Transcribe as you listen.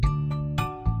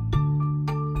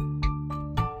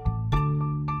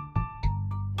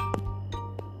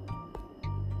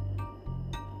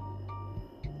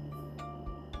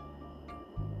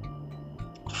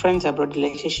Friends Abroad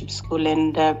Relationship School,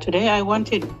 and today I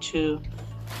wanted to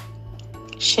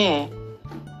share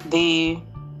the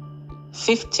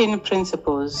 15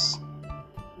 principles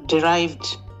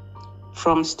derived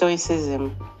from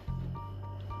Stoicism.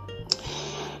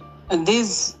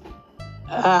 These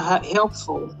are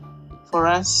helpful for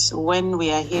us when we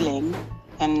are healing,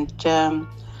 and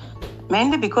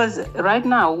mainly because right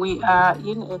now we are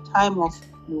in a time of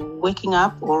waking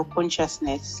up or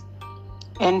consciousness.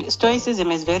 And Stoicism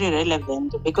is very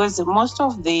relevant because most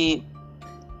therapies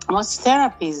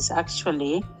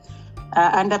actually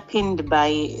are underpinned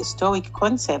by Stoic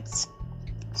concepts.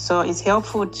 So it's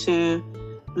helpful to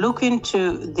look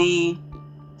into the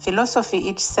philosophy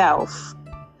itself.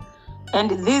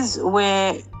 And these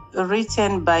were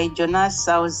written by Jonas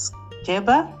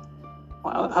Salzgeber,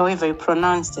 however you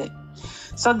pronounced it.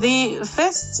 So the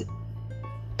first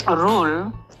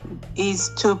rule is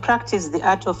to practice the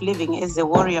art of living as a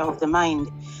warrior of the mind.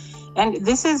 And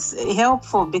this is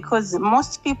helpful because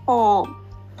most people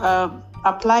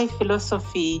apply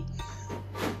philosophy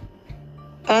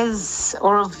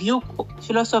view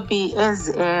philosophy as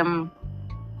a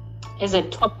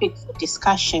topic for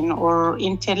discussion or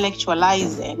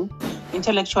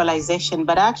intellectualization.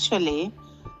 But actually,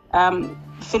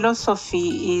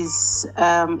 philosophy is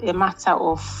a matter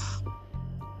of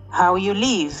how you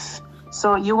live.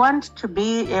 So you want to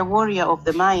be a warrior of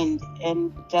the mind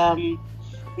and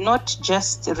not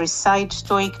just recite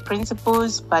Stoic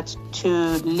principles, but to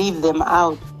live them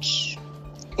out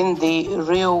in the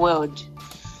real world.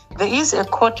 There is a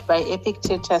quote by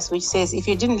Epictetus which says, if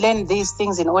you didn't learn these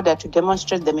things in order to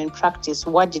demonstrate them in practice,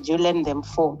 what did you learn them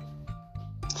for?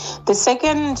 The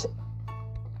second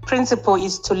principle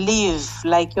is to live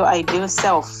like your ideal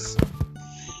self,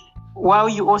 while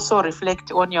you also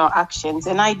reflect on your actions.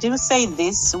 And I do say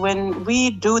this, when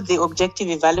we do the objective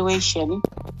evaluation,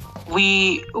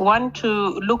 we want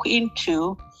to look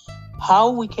into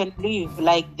how we can live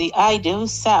like the ideal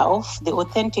self, the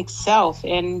authentic self,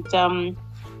 and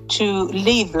to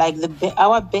live like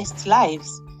our best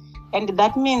lives. And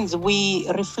that means we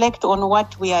reflect on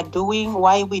what we are doing,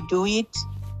 why we do it,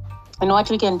 and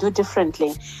what we can do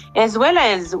differently. As well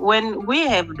as when we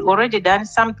have already done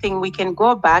something, we can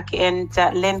go back and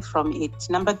learn from it.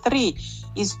 Number 3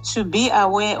 is to be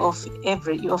aware of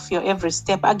your every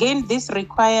step. Again, this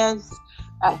requires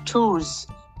tools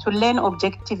to learn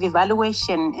objective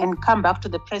evaluation and come back to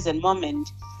the present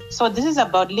moment. So this is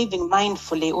about living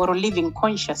mindfully or living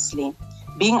consciously,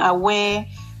 being aware,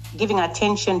 giving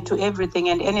attention to everything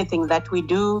and anything that we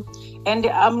do. And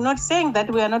I'm not saying that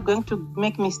we are not going to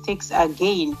make mistakes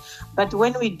again, but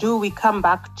when we do, we come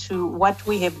back to what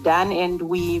we have done and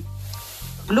we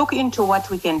look into what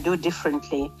we can do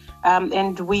differently.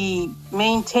 And we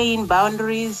maintain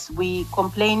boundaries, we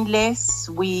complain less,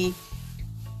 we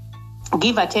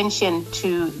give attention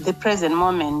to the present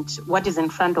moment, what is in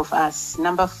front of us.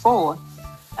 Number 4,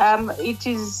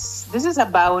 this is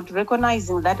about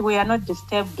recognizing that we are not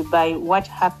disturbed by what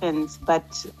happens,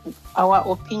 but our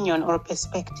opinion or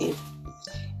perspective.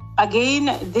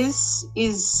 Again, this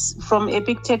is from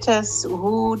Epictetus,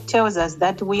 who tells us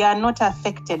that we are not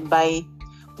affected by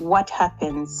what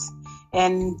happens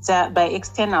and by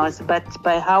externals, but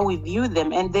by how we view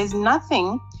them. And there's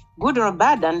nothing good or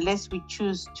bad unless we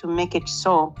choose to make it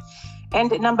so. And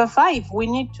number 5, we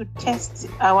need to test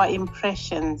our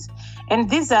impressions. And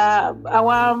these are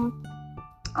our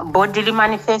bodily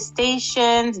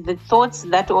manifestations, the thoughts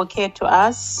that occur to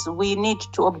us. We need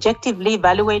to objectively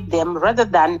evaluate them rather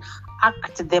than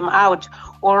act them out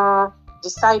or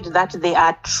decide that they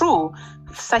are true,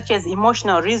 such as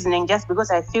emotional reasoning. Just because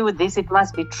I feel this, it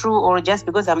must be true, or just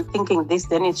because I'm thinking this,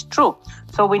 then it's true.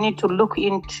 So we need to look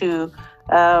into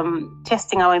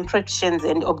testing our impressions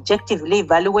and objectively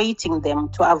evaluating them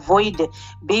to avoid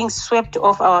being swept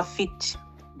off our feet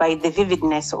by the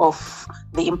vividness of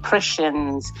the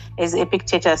impressions, as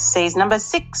Epictetus says. Number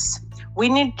 6, we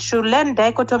need to learn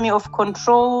dichotomy of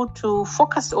control, to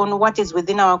focus on what is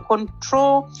within our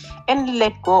control and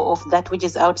let go of that which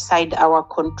is outside our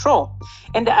control.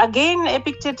 And again,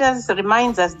 Epictetus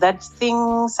reminds us that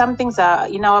some things are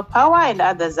in our power and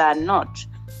others are not.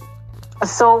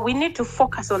 So we need to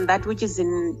focus on that which is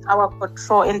in our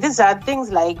control. And these are things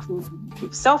like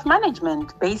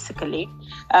self-management, basically.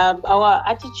 Our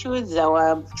attitudes,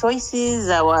 our choices,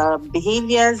 our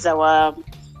behaviors, our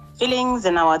feelings,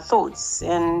 and our thoughts.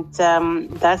 And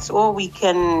that's all we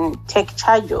can take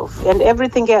charge of. And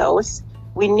everything else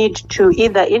we need to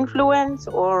either influence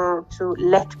or to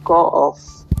let go of.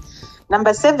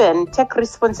 Number 7, take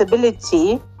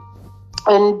responsibility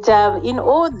And in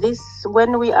all this,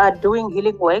 when we are doing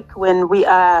healing work, when we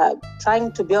are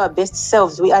trying to be our best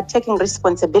selves, we are taking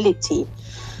responsibility,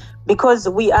 because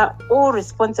we are all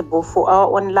responsible for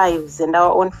our own lives and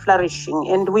our own flourishing.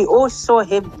 And we also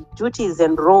have duties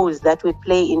and roles that we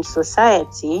play in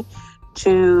society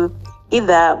to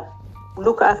either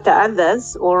look after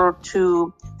others or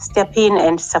to step in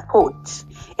and support.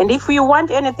 And if you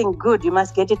want anything good, you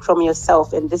must get it from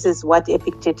yourself. And this is what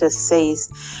Epictetus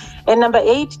says. And number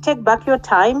 8, take back your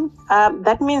time.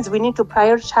 That means we need to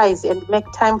prioritize and make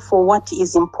time for what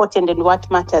is important and what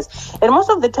matters. And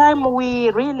most of the time, we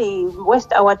really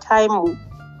waste our time,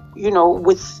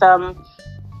 with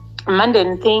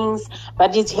mundane things,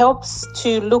 but it helps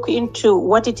to look into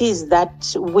what it is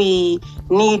that we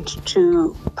need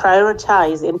to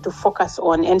prioritize and to focus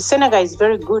on. And Seneca is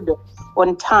very good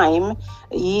on time.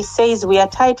 He says, we are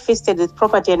tight-fisted with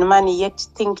property and money, yet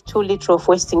think too little of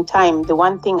wasting time, the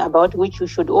one thing about which we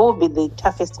should all be the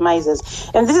toughest misers.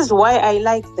 And this is why I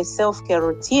like the self-care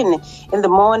routine in the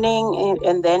morning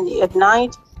and then at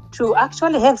night, to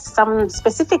actually have some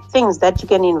specific things that you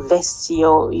can invest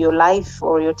your life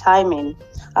or your time in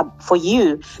for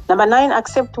you. Number 9,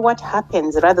 accept what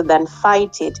happens rather than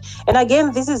fight it. And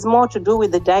again, this is more to do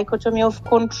with the dichotomy of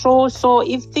control. So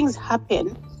if things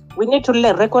happen, we need to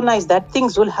recognize that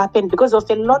things will happen because of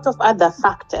a lot of other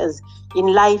factors in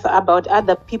life, about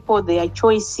other people, their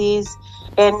choices,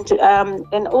 and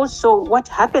also what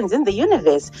happens in the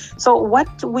universe. So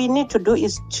what we need to do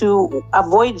is to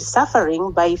avoid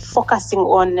suffering by focusing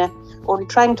on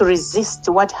trying to resist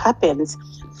what happens.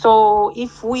 So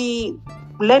if we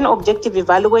learn objective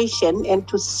evaluation and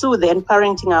to soothe and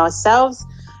parenting ourselves,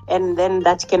 and then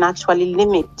that can actually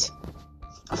limit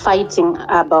fighting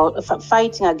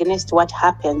against what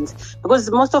happens, because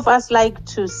most of us like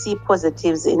to see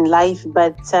positives in life,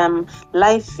 but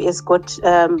life has got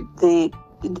the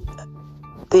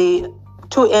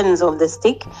two ends of the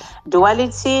stick,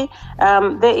 duality.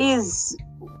 There is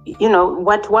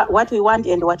what we want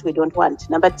and what we don't want.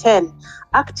 Number 10,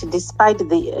 act despite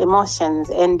the emotions,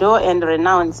 endure and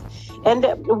renounce. And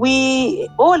we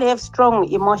all have strong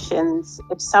emotions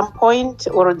at some point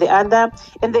or the other,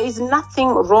 and there is nothing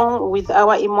wrong with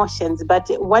our emotions, but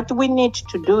what we need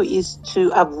to do is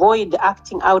to avoid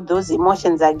acting out those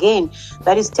emotions again.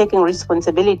 That is taking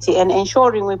responsibility and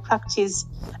ensuring we practice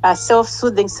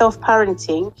self-soothing,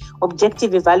 self-parenting,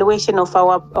 objective evaluation of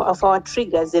our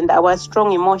triggers and our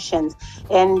strong emotions,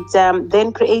 and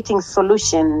then creating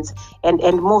solutions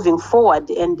and moving forward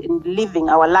and living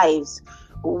our lives.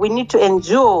 We need to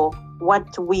endure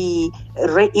what we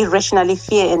irrationally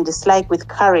fear and dislike with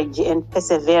courage and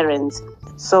perseverance.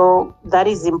 So that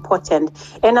is important.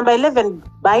 And number 11,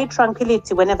 buy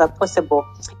tranquility whenever possible.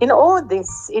 In all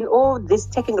this,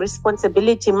 taking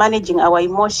responsibility, managing our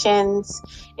emotions,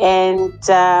 and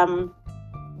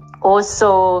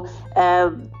also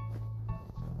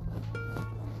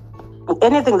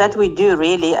anything that we do,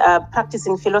 really,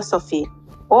 practicing philosophy,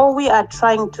 all we are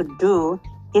trying to do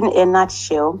in a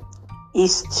nutshell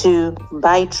is to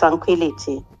buy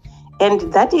tranquility. And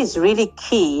that is really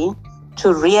key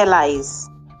to realize.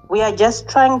 We are just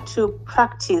trying to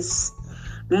practice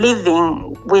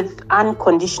living with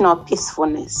unconditional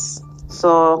peacefulness.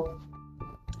 So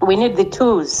we need the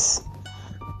tools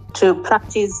to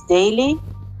practice daily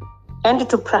and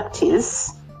to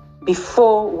practice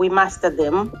before we master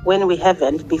them when we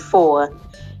haven't before.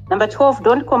 Number 12,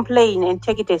 don't complain and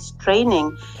take it as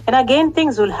training. And again,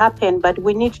 things will happen, but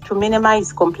we need to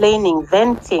minimize complaining,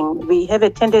 venting. We have a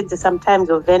tendency sometimes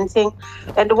of venting.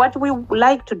 And what we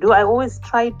like to do, I always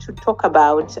try to talk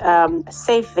about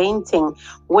safe venting,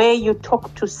 where you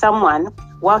talk to someone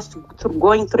whilst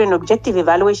going through an objective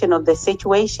evaluation of the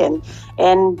situation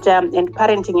and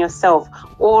parenting yourself.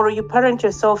 Or you parent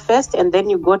yourself first and then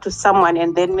you go to someone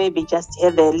and then maybe just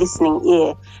have a listening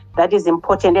ear. That is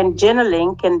important. And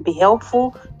journaling can be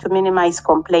helpful to minimize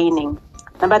complaining.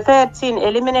 Number 13,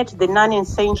 eliminate the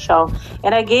non-essential.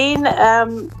 And again,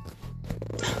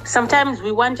 sometimes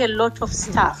we want a lot of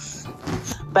stuff,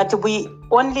 but we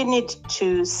only need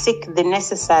to seek the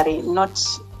necessary, not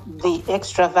the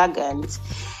extravagant.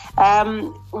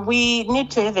 We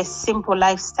need to have a simple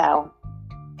lifestyle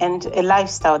and a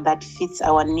lifestyle that fits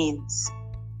our needs.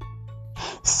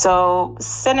 So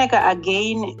Seneca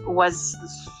again was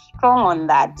strong on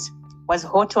that, was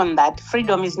hot on that.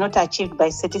 Freedom is not achieved by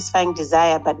satisfying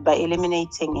desire, but by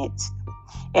eliminating it.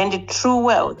 And true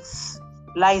wealth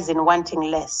lies in wanting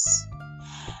less.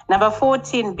 Number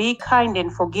 14, be kind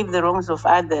and forgive the wrongs of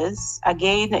others.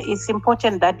 Again, it's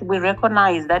important that we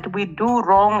recognize that we do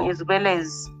wrong as well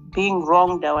as being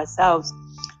wronged ourselves.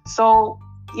 So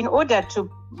in order to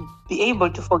be able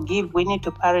to forgive, we need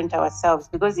to parent ourselves,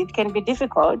 because it can be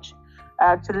difficult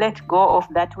to let go of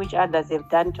that which others have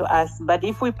done to us. But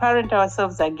if we parent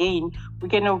ourselves again, we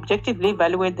can objectively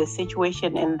evaluate the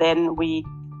situation, and then we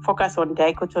focus on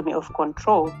dichotomy of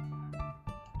control.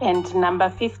 And number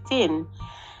 15,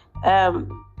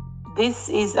 this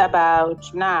is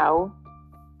about now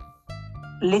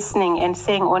listening and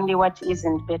saying only what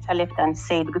isn't better left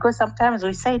unsaid, because sometimes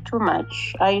we say too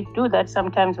much. I do that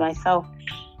sometimes myself.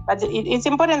 But it's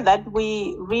important that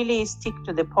we really stick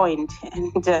to the point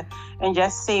and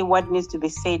just say what needs to be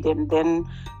said, and then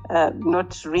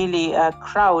not really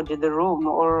crowd the room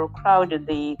or crowd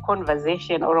the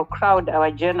conversation or crowd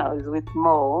our journals with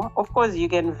more. Of course, you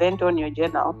can vent on your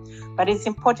journal, but it's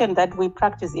important that we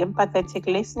practice empathetic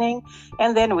listening,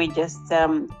 and then we just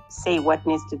say what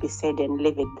needs to be said and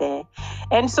leave it there.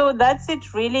 And so that's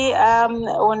it really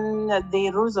on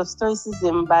the Rules of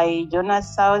Stoicism by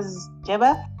Jonas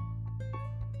Salz-Jebak.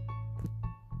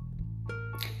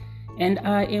 And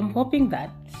I am hoping that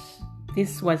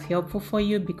this was helpful for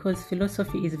you, because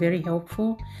philosophy is very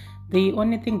helpful. The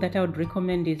only thing that I would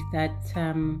recommend is that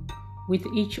with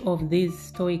each of these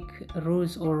Stoic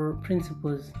rules or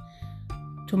principles,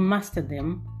 to master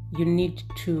them, you need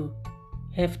to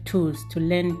have tools, to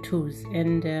learn tools.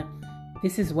 And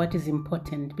this is what is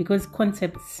important, because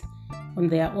concepts on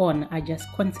their own are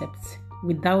just concepts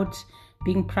without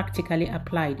being practically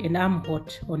applied. And I'm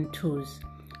hot on tools.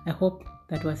 I hope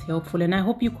that was helpful, and I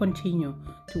hope you continue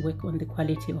to work on the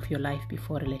quality of your life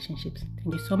before relationships.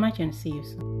 Thank you so much, and see you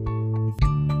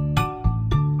soon.